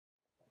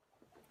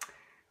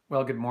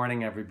Well, good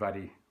morning,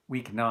 everybody.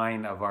 Week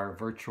 9 of our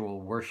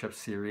virtual worship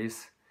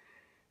series,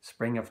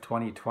 Spring of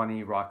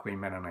 2020, Rockaway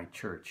Mennonite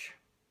Church.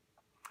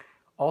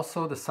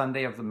 Also, the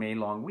Sunday of the May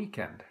long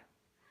weekend,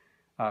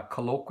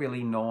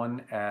 colloquially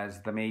known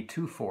as the May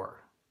 2-4,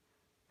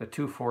 the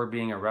 2-4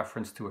 being a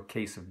reference to a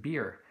case of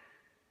beer,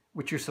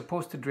 which you're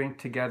supposed to drink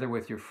together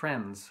with your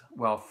friends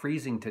while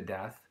freezing to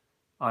death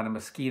on a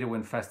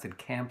mosquito-infested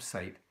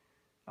campsite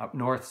up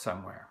north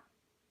somewhere.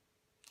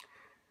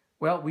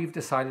 Well, we've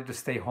decided to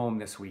stay home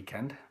this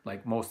weekend,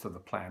 like most of the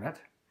planet,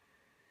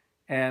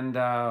 and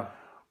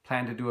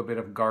plan to do a bit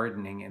of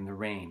gardening in the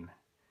rain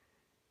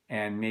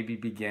and maybe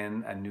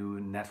begin a new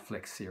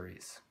Netflix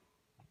series.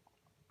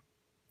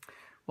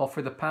 Well,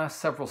 for the past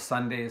several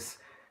Sundays,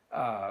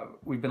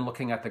 we've been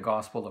looking at the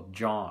Gospel of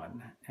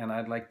John, and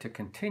I'd like to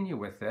continue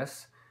with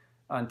this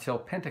until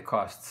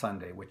Pentecost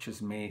Sunday, which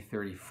is May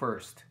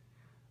 31st,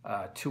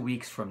 2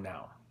 weeks from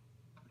now.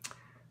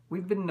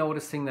 We've been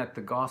noticing that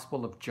the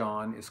Gospel of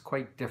John is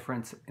quite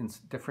different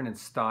in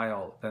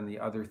style than the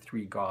other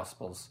three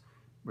Gospels,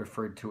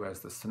 referred to as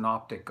the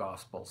Synoptic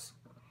Gospels.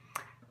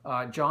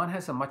 John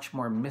has a much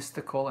more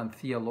mystical and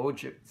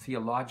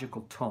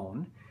theological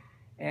tone,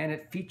 and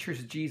it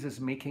features Jesus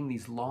making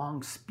these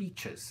long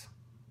speeches,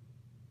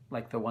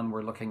 like the one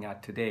we're looking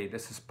at today.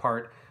 This is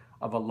part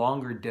of a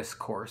longer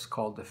discourse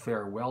called the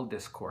Farewell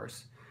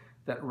Discourse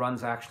that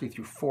runs actually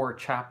through 4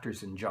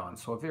 chapters in John,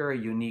 so a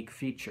very unique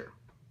feature.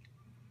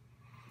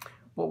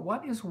 Well,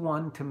 what is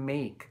one to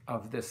make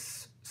of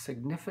this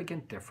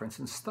significant difference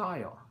in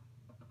style?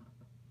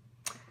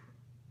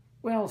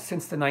 Well,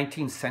 since the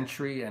 19th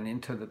century and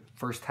into the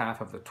first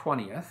half of the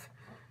 20th,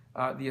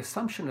 the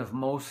assumption of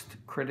most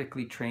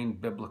critically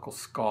trained biblical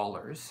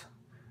scholars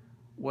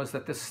was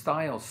that this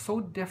style, so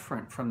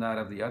different from that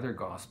of the other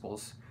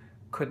Gospels,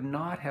 could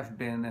not have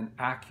been an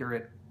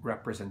accurate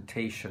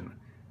representation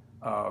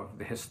of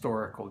the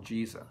historical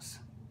Jesus.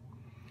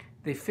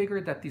 They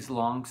figured that these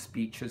long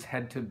speeches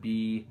had to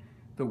be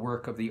the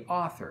work of the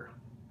author,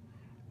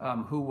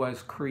 who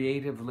was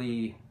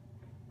creatively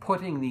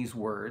putting these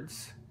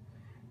words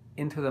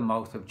into the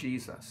mouth of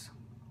Jesus.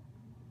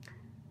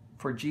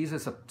 For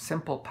Jesus, a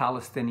simple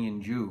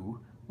Palestinian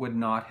Jew would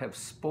not have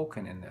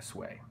spoken in this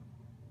way.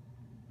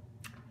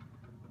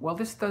 Well,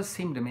 this does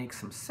seem to make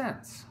some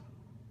sense.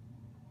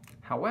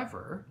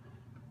 However,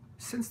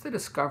 since the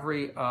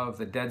discovery of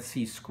the Dead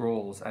Sea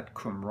Scrolls at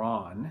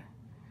Qumran,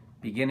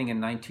 beginning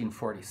in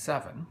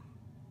 1947,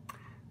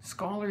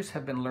 scholars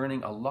have been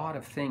learning a lot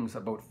of things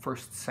about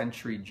first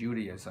century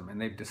Judaism, and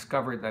they've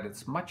discovered that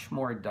it's much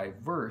more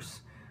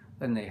diverse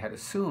than they had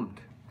assumed.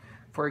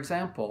 For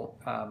example,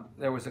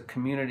 there was a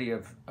community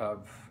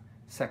of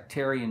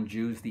sectarian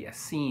Jews, the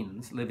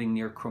Essenes, living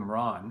near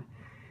Qumran,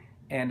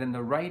 and in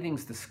the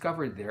writings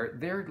discovered there,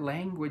 their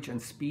language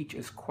and speech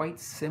is quite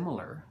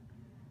similar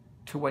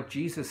to what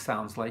Jesus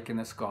sounds like in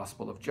this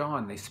Gospel of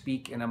John. They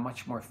speak in a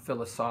much more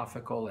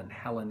philosophical and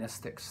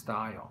Hellenistic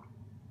style.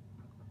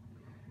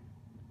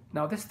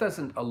 Now, this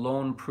doesn't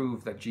alone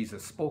prove that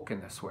Jesus spoke in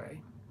this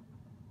way,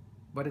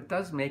 but it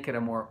does make it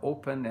a more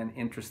open and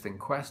interesting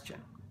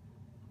question.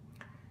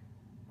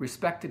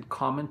 Respected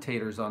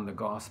commentators on the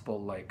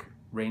Gospel, like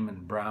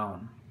Raymond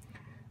Brown,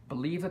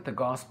 believe that the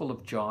Gospel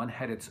of John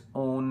had its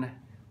own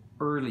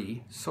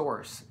early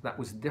source that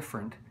was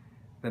different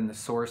than the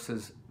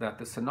sources that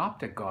the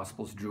Synoptic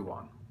Gospels drew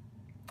on.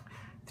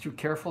 Through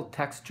careful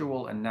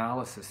textual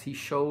analysis, he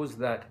shows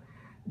that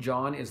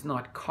John is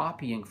not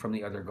copying from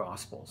the other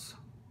Gospels.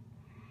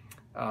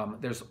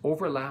 There's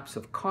overlaps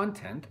of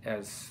content,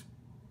 as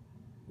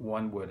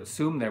one would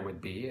assume there would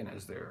be, and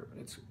as there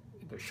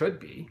should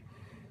be,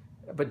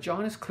 but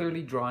John is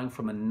clearly drawing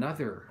from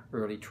another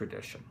early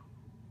tradition.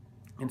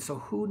 And so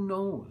who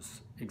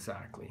knows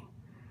exactly?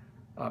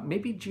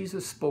 Maybe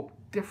Jesus spoke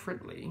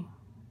differently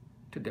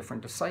to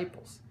different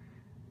disciples,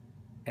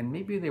 and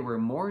maybe there were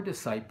more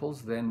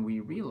disciples than we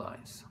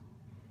realize.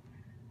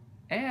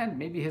 And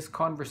maybe his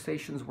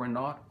conversations were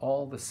not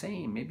all the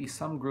same. Maybe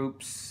some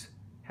groups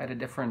had a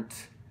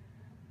different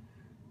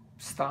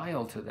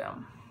style to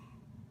them.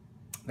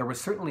 There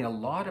was certainly a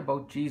lot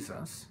about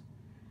Jesus,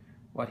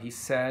 what he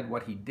said,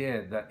 what he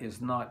did, that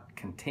is not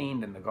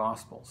contained in the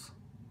Gospels.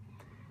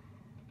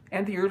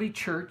 And the early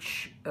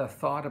church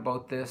thought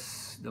about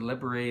this,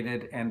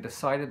 deliberated, and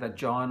decided that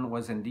John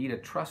was indeed a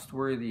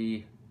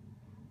trustworthy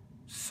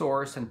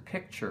source and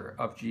picture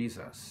of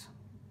Jesus.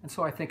 And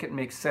so I think it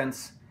makes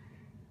sense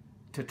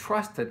to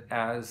trust it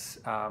as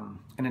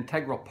an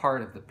integral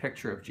part of the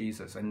picture of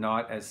Jesus and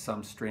not as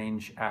some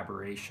strange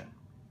aberration.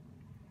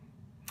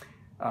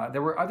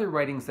 There were other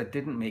writings that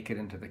didn't make it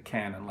into the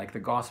canon, like the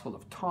Gospel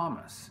of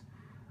Thomas,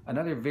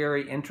 another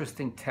very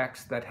interesting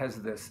text that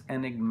has this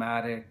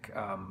enigmatic,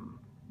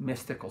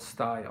 mystical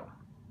style.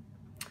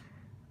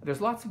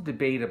 There's lots of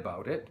debate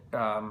about it,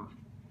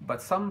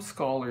 but some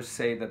scholars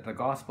say that the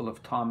Gospel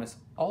of Thomas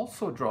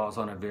also draws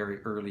on a very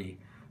early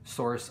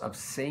source of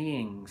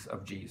sayings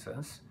of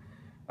Jesus,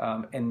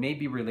 and may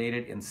be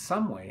related in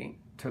some way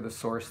to the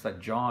source that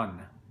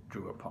John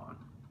drew upon.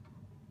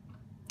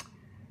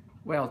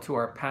 Well, to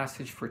our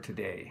passage for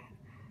today.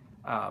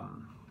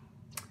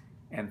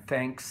 And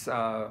thanks,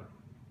 I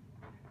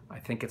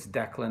think it's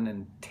Declan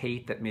and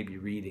Tate that may be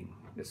reading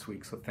this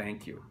week, so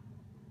thank you.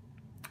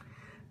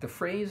 The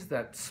phrase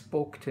that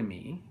spoke to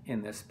me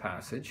in this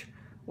passage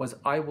was,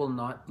 "I will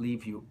not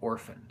leave you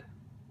orphaned."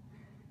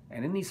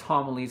 And in these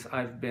homilies,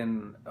 I've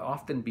been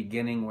often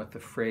beginning with the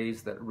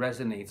phrase that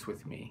resonates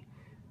with me,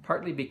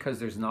 partly because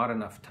there's not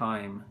enough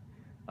time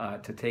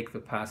to take the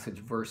passage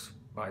verse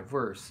by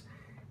verse.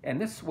 And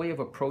this way of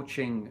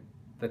approaching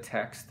the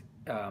text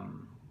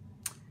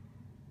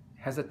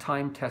has a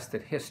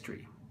time-tested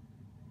history.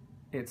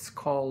 It's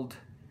called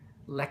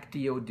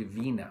Lectio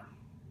Divina.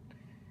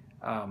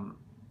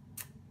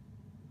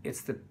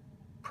 It's the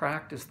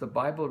practice, the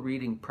Bible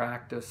reading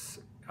practice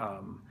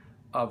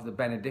of the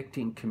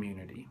Benedictine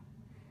community.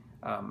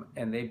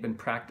 And they've been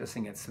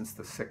practicing it since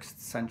the 6th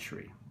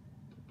century.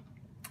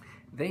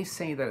 They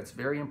say that it's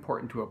very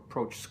important to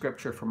approach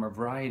Scripture from a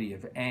variety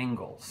of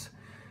angles.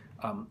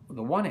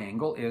 The one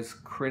angle is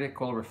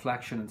critical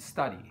reflection and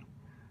study.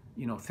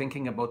 You know,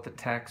 thinking about the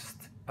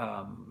text,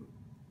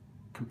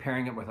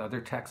 comparing it with other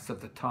texts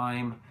of the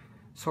time,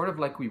 sort of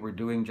like we were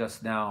doing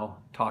just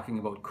now, talking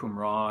about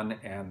Qumran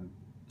and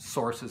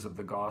sources of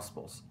the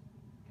Gospels.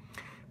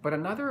 But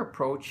another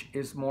approach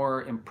is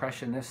more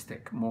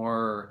impressionistic,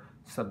 more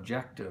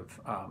subjective,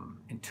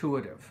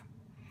 intuitive.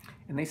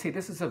 And they say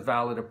this is a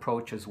valid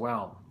approach as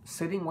well,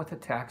 sitting with a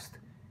text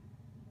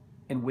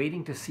and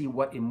waiting to see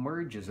what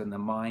emerges in the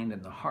mind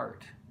and the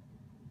heart.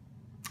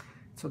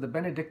 So the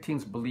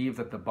Benedictines believe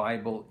that the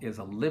Bible is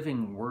a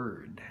living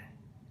word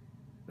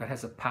that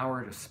has a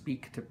power to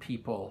speak to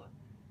people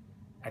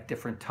at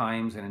different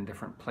times and in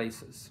different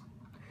places.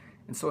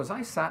 And so as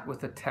I sat with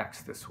the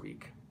text this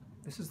week,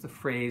 this is the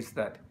phrase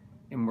that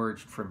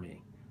emerged for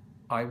me: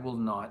 "I will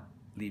not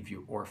leave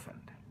you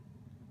orphaned."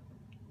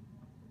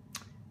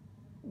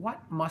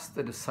 What must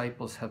the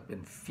disciples have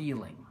been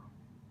feeling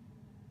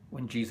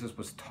when Jesus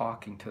was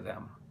talking to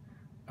them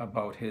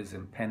about his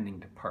impending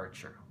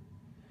departure?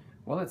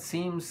 Well, it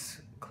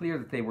seems clear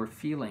that they were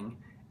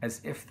feeling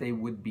as if they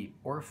would be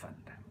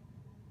orphaned,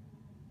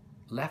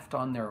 left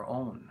on their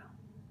own.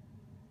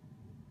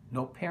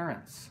 No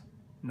parents,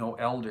 no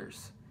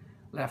elders,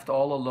 left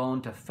all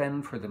alone to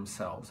fend for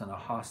themselves in a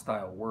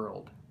hostile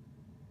world.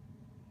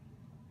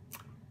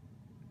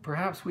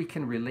 Perhaps we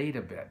can relate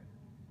a bit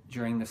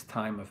during this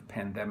time of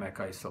pandemic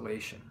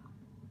isolation.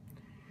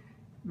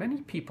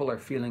 Many people are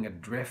feeling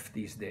adrift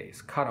these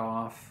days, cut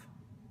off,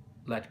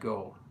 let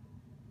go.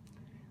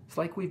 It's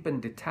like we've been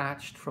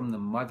detached from the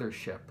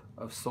mothership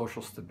of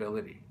social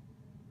stability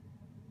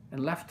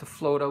and left to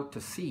float out to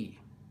sea,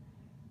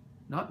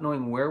 not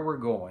knowing where we're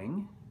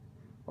going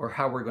or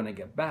how we're going to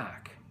get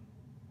back.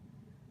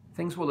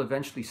 Things will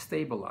eventually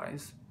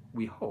stabilize,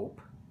 we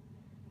hope,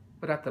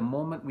 but at the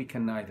moment we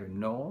can neither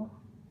know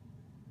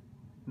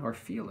nor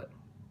feel it.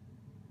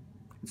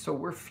 And so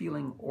we're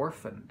feeling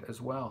orphaned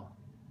as well.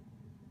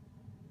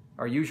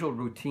 Our usual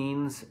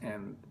routines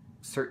and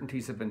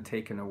certainties have been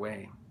taken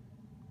away.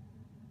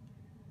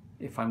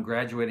 If I'm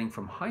graduating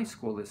from high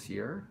school this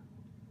year,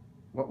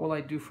 what will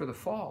I do for the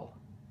fall?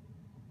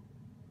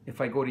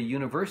 If I go to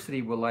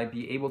university, will I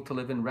be able to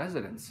live in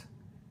residence?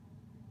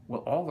 Will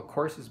all the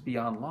courses be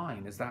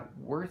online? Is that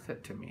worth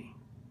it to me?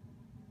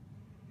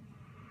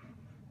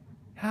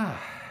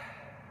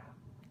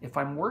 If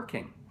I'm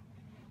working,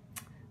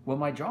 will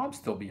my job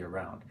still be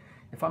around?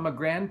 If I'm a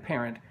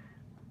grandparent,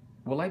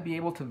 will I be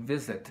able to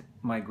visit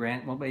will I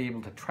be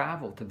able to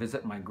travel to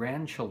visit my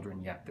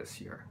grandchildren yet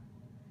this year?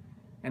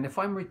 And if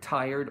I'm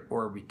retired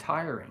or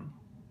retiring,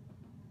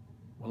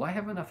 will I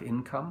have enough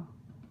income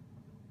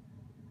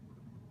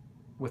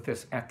with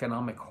this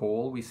economic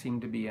hole we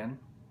seem to be in?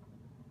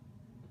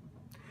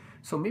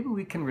 So maybe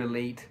we can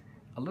relate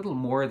a little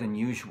more than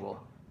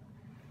usual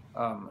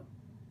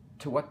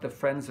to what the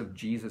friends of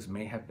Jesus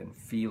may have been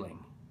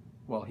feeling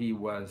while he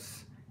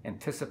was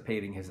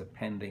anticipating his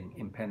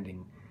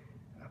impending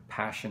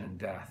passion and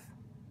death.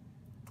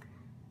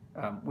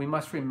 We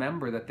must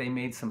remember that they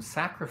made some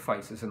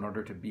sacrifices in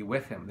order to be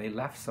with him. They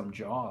left some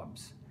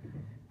jobs.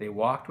 They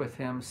walked with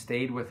him,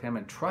 stayed with him,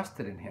 and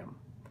trusted in him.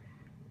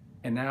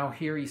 And now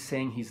here he's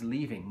saying he's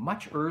leaving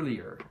much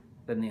earlier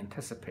than they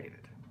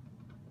anticipated.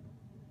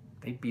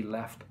 They'd be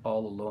left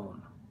all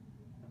alone.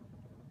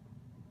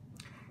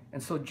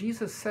 And so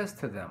Jesus says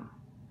to them,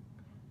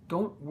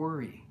 "Don't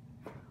worry.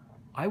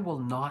 I will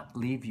not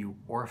leave you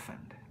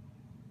orphaned.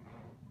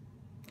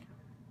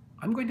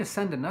 I'm going to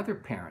send another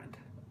parent,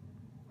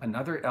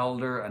 another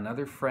elder,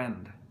 another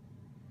friend,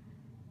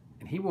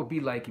 and he will be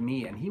like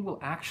me, and he will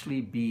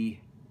actually be,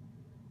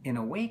 in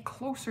a way,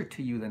 closer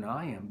to you than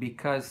I am,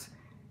 because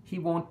he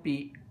won't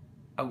be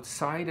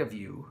outside of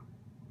you.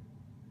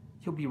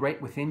 He'll be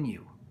right within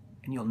you,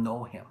 and you'll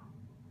know him."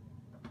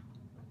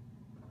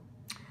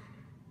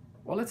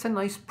 Well, it's a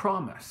nice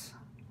promise,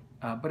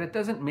 but it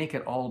doesn't make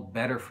it all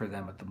better for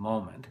them at the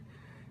moment,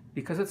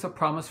 because it's a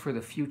promise for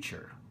the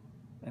future,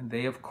 and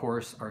they, of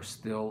course, are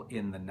still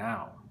in the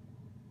now.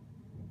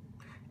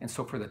 And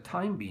so for the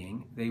time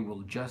being, they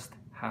will just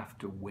have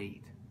to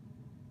wait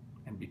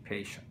and be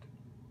patient.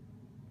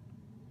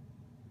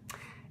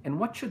 And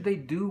what should they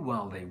do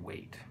while they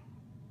wait?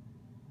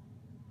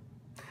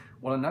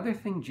 Well, another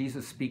thing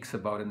Jesus speaks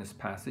about in this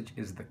passage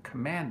is the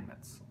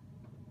commandments.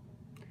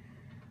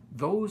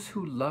 Those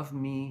who love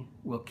me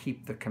will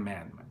keep the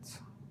commandments.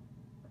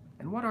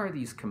 And what are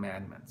these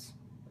commandments?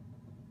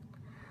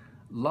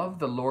 Love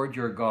the Lord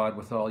your God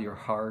with all your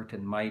heart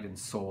and might and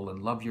soul,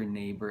 and love your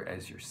neighbor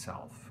as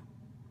yourself.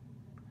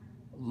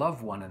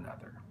 Love one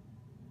another.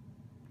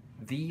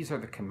 These are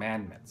the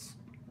commandments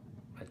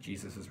that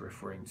Jesus is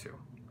referring to.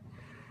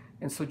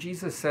 And so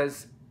Jesus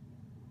says,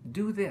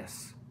 do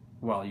this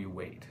while you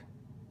wait.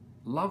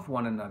 Love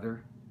one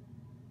another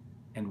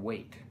and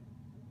wait.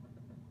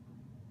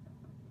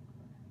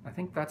 I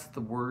think that's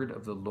the word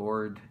of the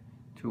Lord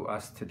to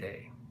us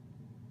today.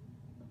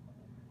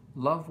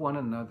 Love one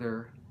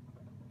another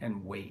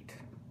and wait.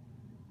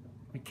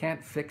 We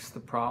can't fix the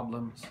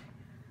problems.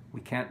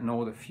 We can't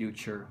know the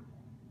future.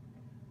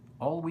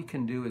 All we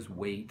can do is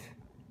wait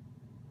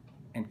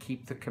and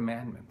keep the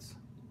commandments.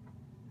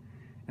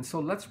 And so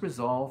let's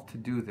resolve to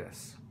do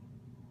this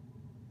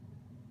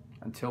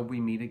until we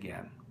meet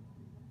again.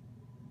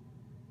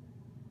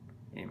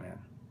 Amen.